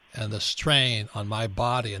stress and the strain on my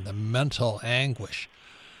body and the mental anguish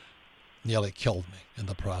nearly killed me in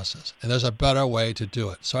the process. And there's a better way to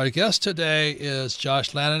do it. So our guest today is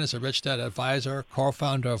Josh Lannon. He's a Rich Dad advisor,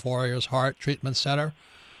 co-founder of Warriors Heart Treatment Center.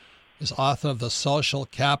 He's author of The Social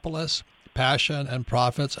Capitalist, Passion and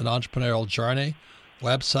Profits, an Entrepreneurial Journey.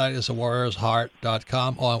 Website is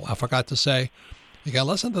warriorsheart.com. Oh, I forgot to say, you can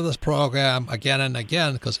listen to this program again and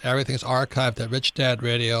again because everything's archived at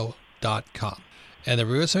richdadradio.com. And the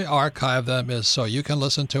reason we archive them is so you can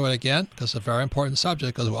listen to it again, because it's a very important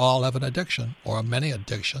subject, because we all have an addiction or many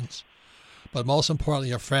addictions. But most importantly,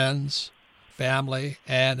 your friends, family,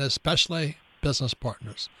 and especially business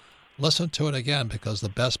partners. Listen to it again because the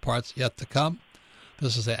best part's yet to come.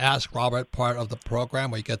 This is the Ask Robert part of the program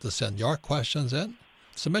where you get to send your questions in.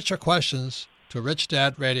 Submit your questions to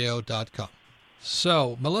richdadradio.com.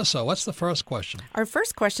 So, Melissa, what's the first question? Our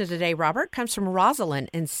first question today, Robert, comes from Rosalind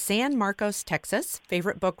in San Marcos, Texas.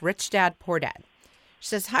 Favorite book, Rich Dad, Poor Dad. She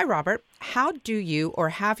says, hi, Robert. How do you or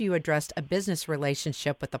have you addressed a business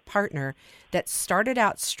relationship with a partner that started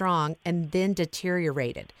out strong and then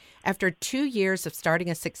deteriorated? After 2 years of starting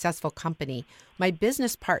a successful company, my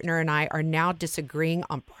business partner and I are now disagreeing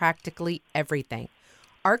on practically everything.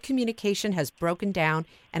 Our communication has broken down,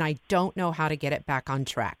 and I don't know how to get it back on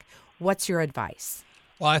track. What's your advice?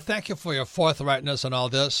 Well, I thank you for your forthrightness in all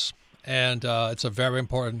this. And it's a very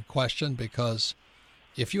important question because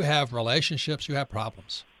if you have relationships, you have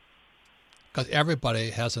problems. Because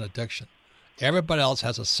everybody has an addiction. Everybody else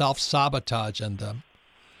has a self-sabotage in them.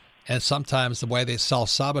 And sometimes the way they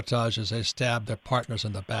self-sabotage is they stab their partners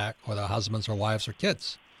in the back or their husbands or wives or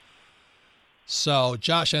kids. So,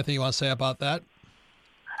 Josh, anything you want to say about that?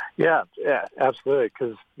 Yeah, absolutely,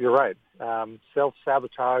 because you're right.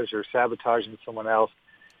 Self-sabotage or sabotaging someone else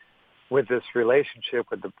with this relationship,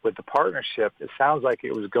 with the partnership, it sounds like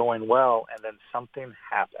it was going well, and then something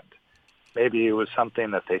happened. Maybe it was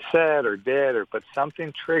something that they said or did, but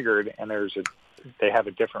something triggered, and they have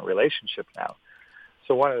a different relationship now.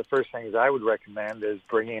 So one of the first things I would recommend is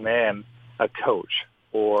bringing in a coach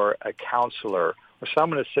or a counselor or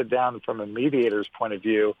someone to sit down from a mediator's point of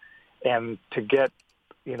view and to get,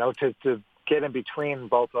 to get in between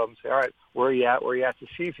both of them, say, all right, where are you at, to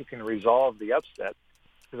see if you can resolve the upset.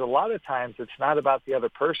 Because a lot of times it's not about the other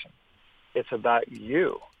person. It's about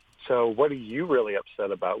you. So what are you really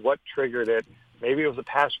upset about? What triggered it? Maybe it was a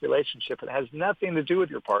past relationship. It has nothing to do with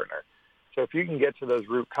your partner. So if you can get to those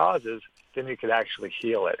root causes, then you could actually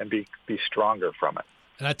heal it and be stronger from it.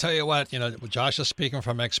 And I tell you what, Josh is speaking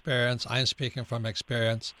from experience. I'm speaking from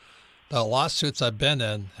experience. The lawsuits I've been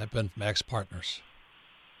in have been from ex-partners.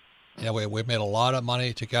 We've made a lot of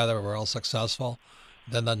money together. We're all successful.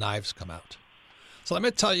 Then the knives come out. So let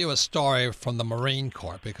me tell you a story from the Marine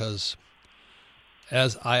Corps, because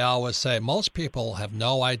as I always say, most people have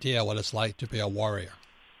no idea what it's like to be a warrior.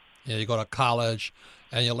 You go to college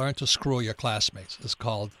and you learn to screw your classmates. It's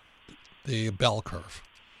called the bell curve.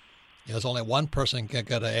 There's only one person can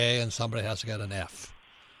get an A and somebody has to get an F.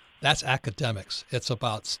 That's academics. It's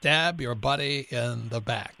about stab your buddy in the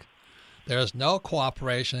back. There's no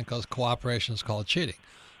cooperation because cooperation is called cheating.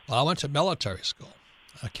 Well, I went to military school,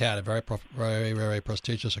 academy, very, very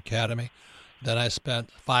prestigious academy. Then I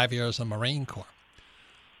spent 5 years in the Marine Corps.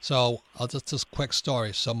 So I'll just a quick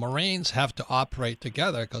story. So Marines have to operate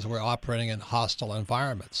together because we're operating in hostile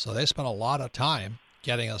environments. So they spent a lot of time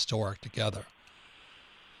getting us to work together.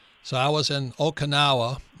 So I was in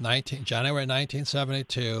Okinawa, January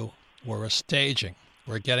 1972. We were staging.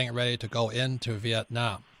 We're getting ready to go into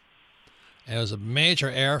Vietnam. And it was a major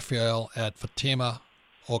airfield at Fatima,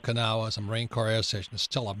 Okinawa. It's a Marine Corps air station. It's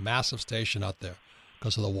still a massive station out there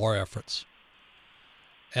because of the war efforts.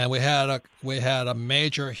 And we had a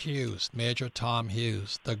Major Tom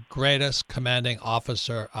Hughes, the greatest commanding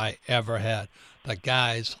officer I ever had. The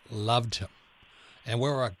guys loved him. And we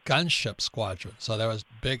were a gunship squadron. So there was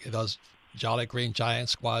those Jolly Green Giant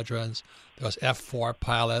squadrons. There was F-4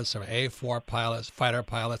 pilots, there were A-4 pilots, fighter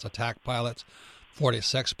pilots, attack pilots,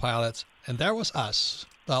 46 pilots. And there was us,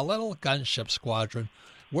 the little gunship squadron.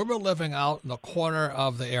 We were living out in the corner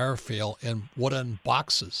of the airfield in wooden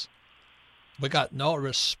boxes. We got no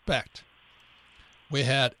respect. We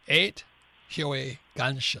had 8 Huey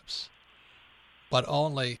gunships, but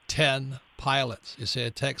only 10 pilots. You see,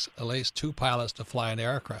 it takes at least 2 pilots to fly an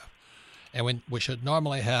aircraft. And we should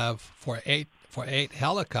normally have, for eight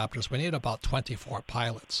helicopters, we need about 24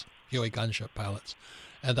 pilots, Huey gunship pilots.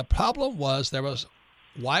 And the problem was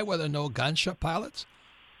why were there no gunship pilots?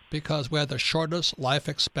 Because we had the shortest life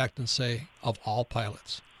expectancy of all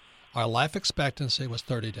pilots. Our life expectancy was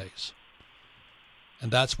 30 days. And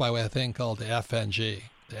that's why we had a thing called the FNG,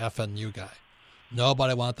 the FNU guy.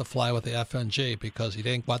 Nobody wanted to fly with the FNG because he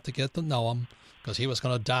didn't want to get to know him because he was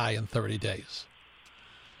going to die in 30 days.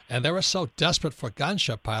 And they were so desperate for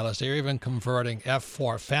gunship pilots, they were even converting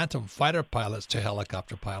F-4 Phantom fighter pilots to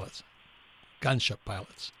helicopter pilots, gunship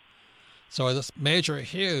pilots. So this Major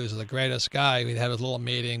Hughes, the greatest guy, we'd have his little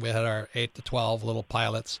meeting. We had our 8 to 12 little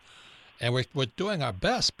pilots. And we're doing our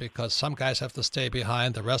best because some guys have to stay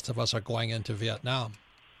behind. The rest of us are going into Vietnam.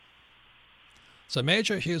 So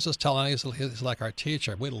Major Hughes is telling us he's like our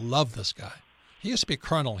teacher. We love this guy. He used to be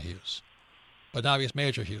Colonel Hughes, but now he's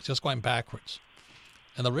Major Hughes, just going backwards.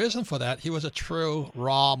 And the reason for that, he was a true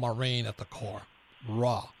raw Marine at the core.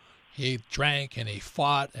 Raw. He drank and he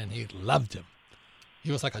fought and he loved him.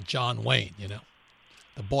 He was like a John Wayne,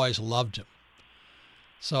 The boys loved him.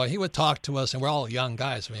 So he would talk to us, and we're all young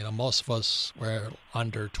guys. Most of us were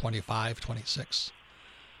under 25, 26.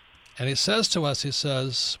 And he says to us,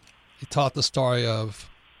 he taught the story of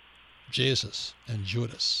Jesus and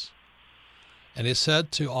Judas. And he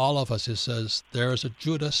said to all of us, he says, there is a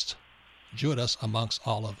Judas amongst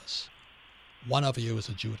all of us. One of you is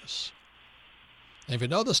a Judas. And if you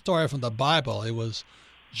know the story from the Bible, it was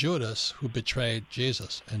Judas who betrayed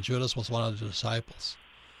Jesus, and Judas was one of the disciples.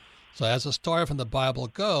 So as the story from the Bible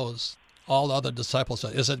goes, all the other disciples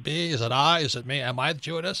said, is it me? Is it I? Is it me? Am I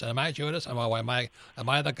Judas? Am I Judas? Am I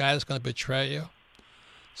the guy that's going to betray you?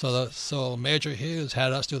 So Major Hughes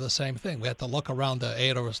had us do the same thing. We had to look around the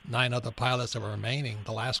 8 or 9 other pilots that were remaining.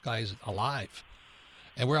 The last guy's alive.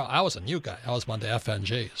 And I was a new guy. I was one of the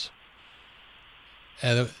FNGs.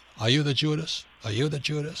 And are you the Judas? Are you the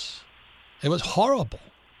Judas? It was horrible.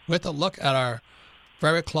 We had to look at our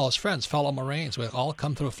very close friends, fellow Marines. We had all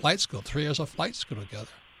come through flight school, 3 years of flight school together.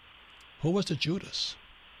 Who was the Judas?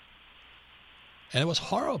 And it was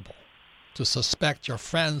horrible to suspect your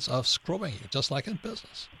friends of screwing you, just like in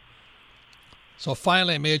business. So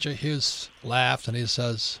finally, Major Hughes laughed and he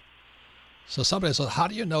says, so somebody said, how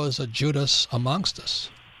do you know there's a Judas amongst us?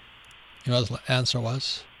 You know what his answer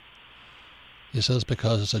was? He says,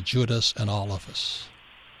 because there's a Judas in all of us.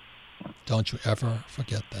 Don't you ever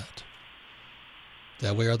forget that.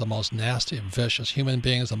 That we are the most nasty and vicious human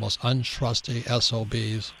beings, the most untrusty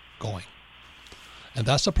SOBs going. And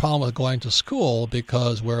that's the problem with going to school,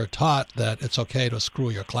 because we're taught that it's okay to screw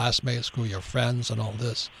your classmates, screw your friends, and all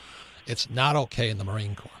this. It's not okay in the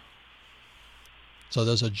Marine Corps. So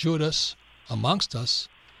there's a Judas amongst us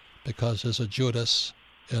because there's a Judas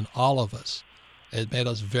in all of us. It made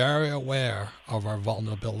us very aware of our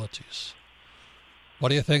vulnerabilities. What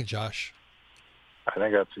do you think, Josh? I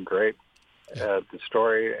think that's great. Yeah. The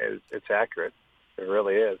story it's accurate. It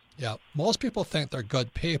really is. Yeah. Most people think they're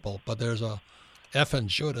good people, but there's a effing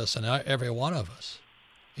Judas in every one of us.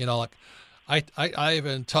 You know, like I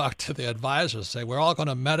even talk to the advisors, say we're all going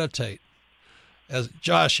to meditate. As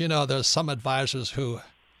Josh, you know, there's some advisors who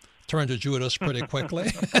turn to Judas pretty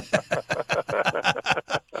quickly.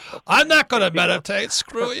 I'm not going to meditate.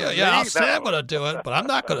 Screw you. Yeah, I'll say I'm going to do it, but I'm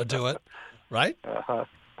not going to do it. Right?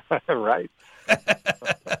 Right.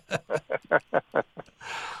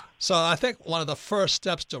 So I think one of the first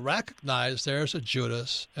steps to recognize there's a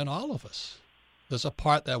Judas in all of us. There's a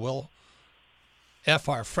part that will F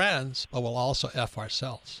our friends, but we'll also F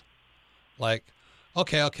ourselves. Like,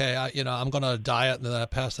 okay, I'm going to diet, and then I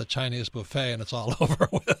pass the Chinese buffet, and it's all over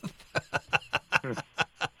with.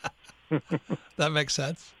 That makes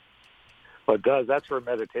sense? Well, it does. That's where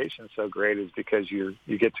meditation's so great, is because you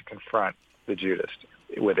get to confront the Judas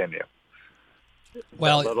within you.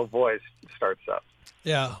 Well, that little voice starts up.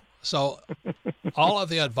 Yeah. So all of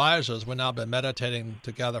the advisors, we've now been meditating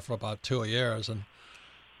together for about 2 years, and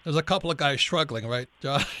there's a couple of guys struggling, right,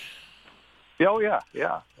 Josh? Oh, yeah.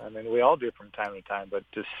 I mean, we all do from time to time, but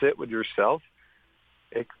to sit with yourself,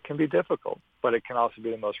 it can be difficult, but it can also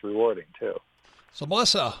be the most rewarding, too. So,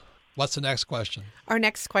 Melissa, what's the next question? Our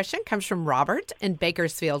next question comes from Robert in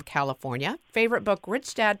Bakersfield, California. Favorite book,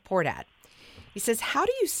 Rich Dad, Poor Dad. He says, how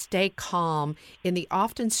do you stay calm in the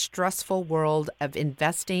often stressful world of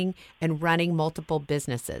investing and running multiple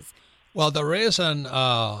businesses? Well, the reason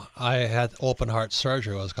I had open heart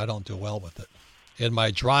surgery was I don't do well with it. In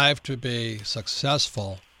my drive to be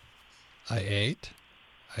successful, I ate,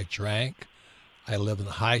 I drank, I lived in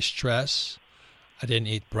high stress, I didn't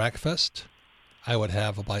eat breakfast. I would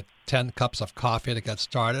have about 10 cups of coffee to get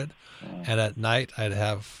started, and at night I'd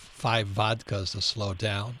have 5 vodkas to slow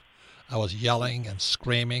down. I was yelling and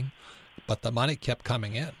screaming, but the money kept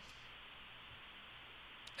coming in.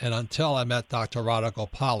 And until I met Dr. Radha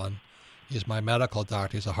Gopalan, he's my medical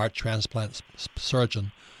doctor, he's a heart transplant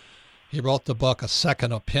surgeon. He wrote the book, A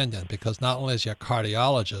Second Opinion, because not only is he a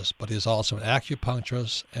cardiologist, but he's also an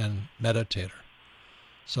acupuncturist and meditator.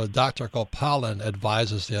 So Dr. Gopalan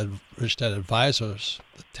advises the Rich Dad advisors,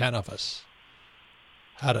 the 10 of us,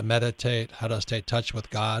 how to meditate, how to stay in touch with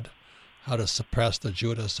God, how to suppress the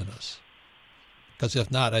Judas in us. Because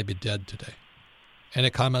if not, I'd be dead today.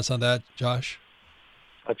 Any comments on that, Josh?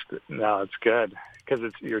 That's good. No, it's good,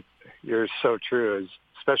 because you're so true.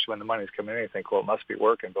 Especially when the money's coming in, you think, well, it must be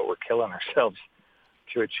working, but we're killing ourselves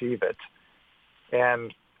to achieve it.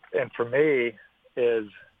 And for me is,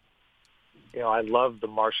 I love the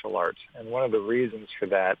martial arts, and one of the reasons for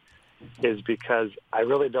that is because I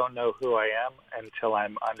really don't know who I am until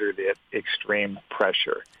I'm under the extreme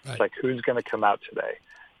pressure. Right. It's like, who's going to come out today?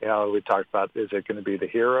 We talked about, is it going to be the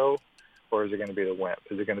hero or is it going to be the wimp?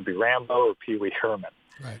 Is it going to be Rambo or Pee Wee Herman?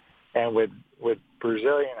 Right. And with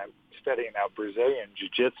Brazilian, I'm studying now Brazilian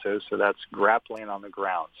jiu-jitsu, so that's grappling on the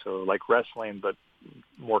ground. So like wrestling, but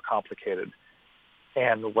more complicated.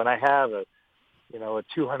 And when I have a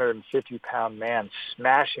 250-pound man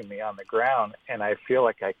smashing me on the ground and I feel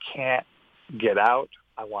like I can't get out,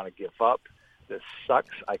 I want to give up, this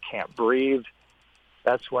sucks, I can't breathe,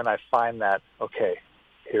 that's when I find that, okay,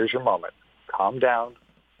 here's your moment. Calm down,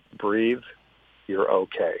 breathe, you're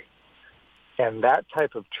okay. And that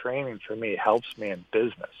type of training for me helps me in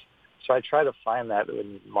business. So I try to find that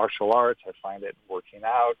in martial arts, I find it in working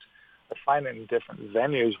out, I find it in different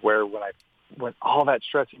venues where when all that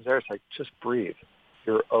stress is there, it's like, just breathe.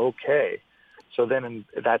 You're okay. So then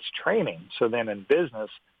that's training. So then in business,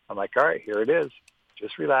 I'm like, all right, here it is.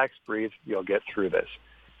 Just relax, breathe. You'll get through this.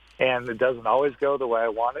 And it doesn't always go the way I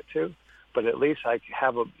want it to, but at least I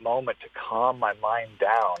have a moment to calm my mind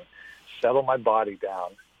down, settle my body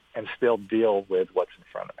down, and still deal with what's in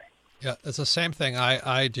front of me. Yeah, it's the same thing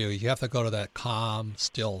I do. You have to go to that calm,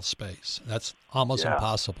 still space. That's almost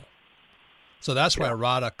impossible. So that's why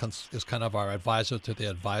Radha is kind of our advisor to the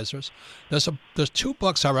advisors. There's 2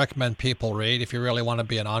 books I recommend people read if you really want to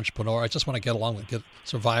be an entrepreneur. I just want to get along and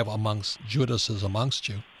survive amongst Judases amongst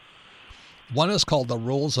you. One is called The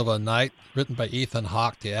Rules of a Knight, written by Ethan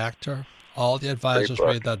Hawke, the actor. All the advisors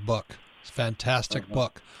read that book. It's a fantastic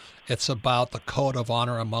book. It's about the code of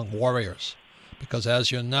honor among warriors. Because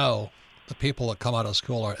as you know, the people that come out of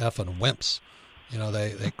school are effing wimps.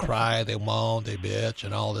 They cry, they moan, they bitch,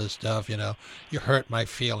 and all this stuff, You hurt my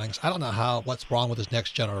feelings. I don't know what's wrong with this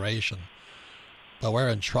next generation, but we're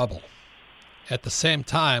in trouble. At the same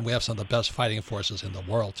time, we have some of the best fighting forces in the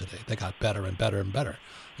world today. They got better and better and better.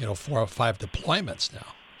 4 or 5 deployments now.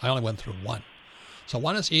 I only went through one. So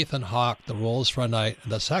one is Ethan Hawke, The Rules for a Night,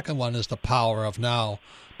 and the second one is The Power of Now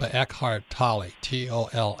by Eckhart Tolle,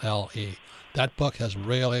 Tolle. That book has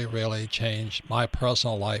really, really changed my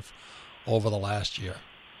personal life over the last year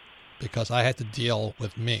because I had to deal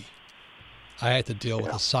with me. I had to deal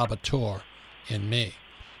with the saboteur in me.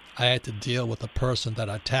 I had to deal with the person that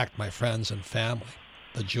attacked my friends and family,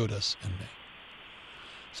 the Judas in me.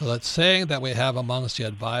 So that saying that we have amongst the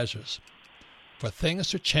advisors, for things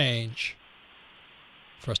to change,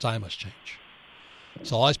 first I must change.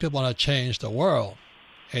 So all these people want to change the world.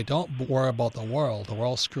 Hey, don't worry about the world. The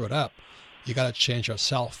world's screwed up. You got to change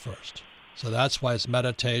yourself first. So that's why it's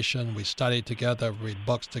meditation. We study together, read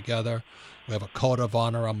books together. We have a code of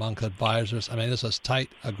honor among advisors. I mean, it's as tight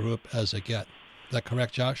a group as they get. Is that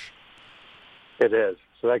correct, Josh? It is.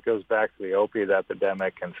 So that goes back to the opiate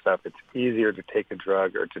epidemic and stuff. It's easier to take a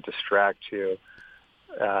drug or to distract you,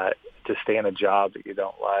 to stay in a job that you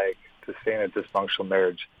don't like, to stay in a dysfunctional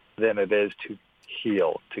marriage, than it is to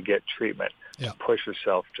heal, to get treatment, to push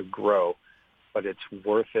yourself, to grow. But it's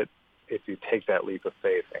worth it if you take that leap of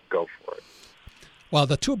faith and go for it. Well,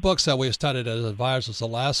 the two books that we've studied as advisors, the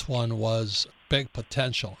last one was Big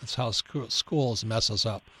Potential. It's how schools mess us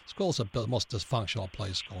up. Schools are the most dysfunctional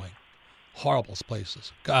place going. Horrible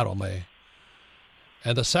places. God almighty.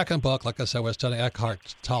 And the second book, like I said, we're studying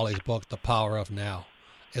Eckhart Tolle's book, The Power of Now.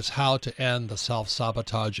 It's how to end the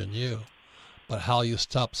self-sabotage in you, but how you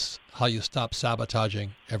stop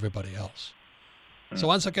sabotaging everybody else. So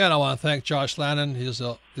once again, I want to thank Josh Lannon. His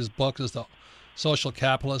book is The Social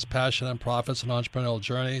Capitalist, Passion and Profits, and Entrepreneurial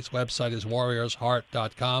Journey. His website is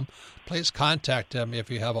warriorsheart.com. Please contact him if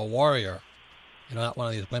you have a warrior. You're not one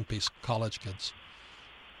of these wimpy college kids.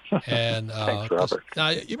 And thanks, Robert. Now,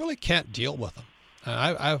 you really can't deal with them.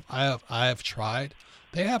 I have tried.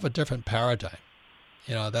 They have a different paradigm.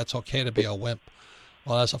 That's okay to be a wimp.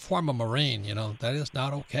 Well, as a former Marine, that is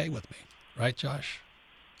not okay with me. Right, Josh?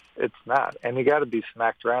 It's not. And you got to be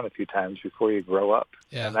smacked around a few times before you grow up.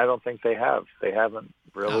 Yeah. And I don't think they have. They haven't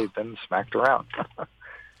really been smacked around.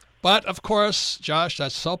 But, of course, Josh,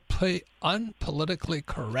 that's so unpolitically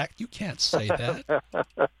correct. You can't say that.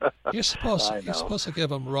 You're supposed to give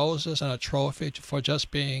them roses and a trophy for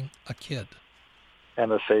just being a kid.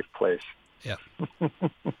 And a safe place. Yeah.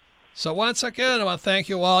 So once again, I want to thank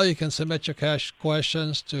you all. You can submit your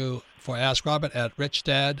questions for Ask Robert at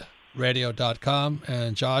richdadradio.com.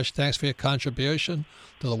 And Josh, thanks for your contribution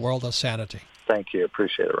to the world of sanity. Thank you.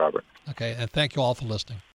 Appreciate it, Robert. Okay, and thank you all for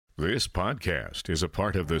listening. This podcast is a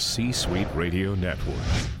part of the C-Suite Radio Network.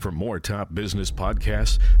 For more top business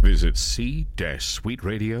podcasts, visit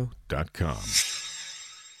c-suiteradio.com.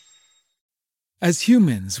 As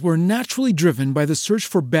humans, we're naturally driven by the search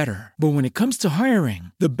for better. But when it comes to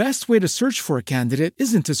hiring, the best way to search for a candidate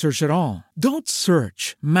isn't to search at all. Don't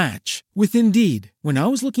search, match with Indeed. When I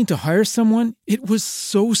was looking to hire someone, it was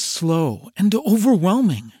so slow and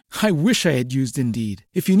overwhelming. I wish I had used Indeed.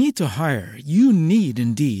 If you need to hire, you need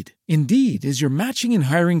Indeed. Indeed is your matching and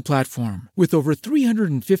hiring platform with over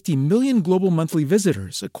 350 million global monthly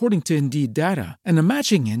visitors, according to Indeed data, and a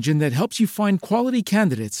matching engine that helps you find quality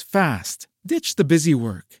candidates fast. Ditch the busy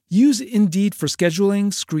work. Use Indeed for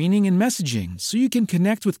scheduling, screening, and messaging so you can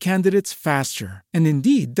connect with candidates faster. And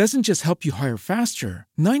Indeed doesn't just help you hire faster.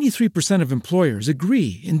 93% of employers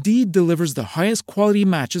agree Indeed delivers the highest quality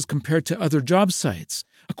matches compared to other job sites,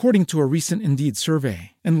 according to a recent Indeed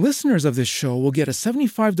survey. And listeners of this show will get a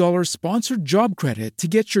 $75 sponsored job credit to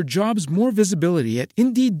get your jobs more visibility at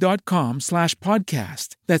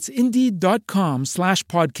Indeed.com/podcast. That's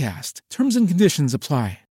Indeed.com/podcast. Terms and conditions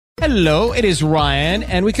apply. Hello, it is Ryan,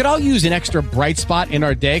 and we could all use an extra bright spot in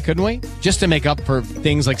our day, couldn't we? Just to make up for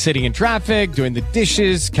things like sitting in traffic, doing the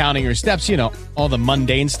dishes, counting your steps, all the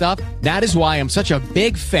mundane stuff. That is why I'm such a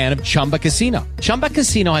big fan of Chumba Casino. Chumba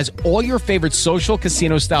Casino has all your favorite social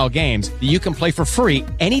casino-style games that you can play for free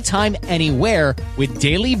anytime, anywhere with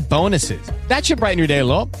daily bonuses. That should brighten your day a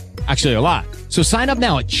little. Actually, a lot. So sign up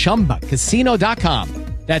now at ChumbaCasino.com.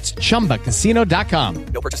 That's ChumbaCasino.com.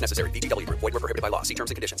 No purchase necessary. VGW Group. Void where prohibited by law. See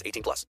terms and conditions. 18+.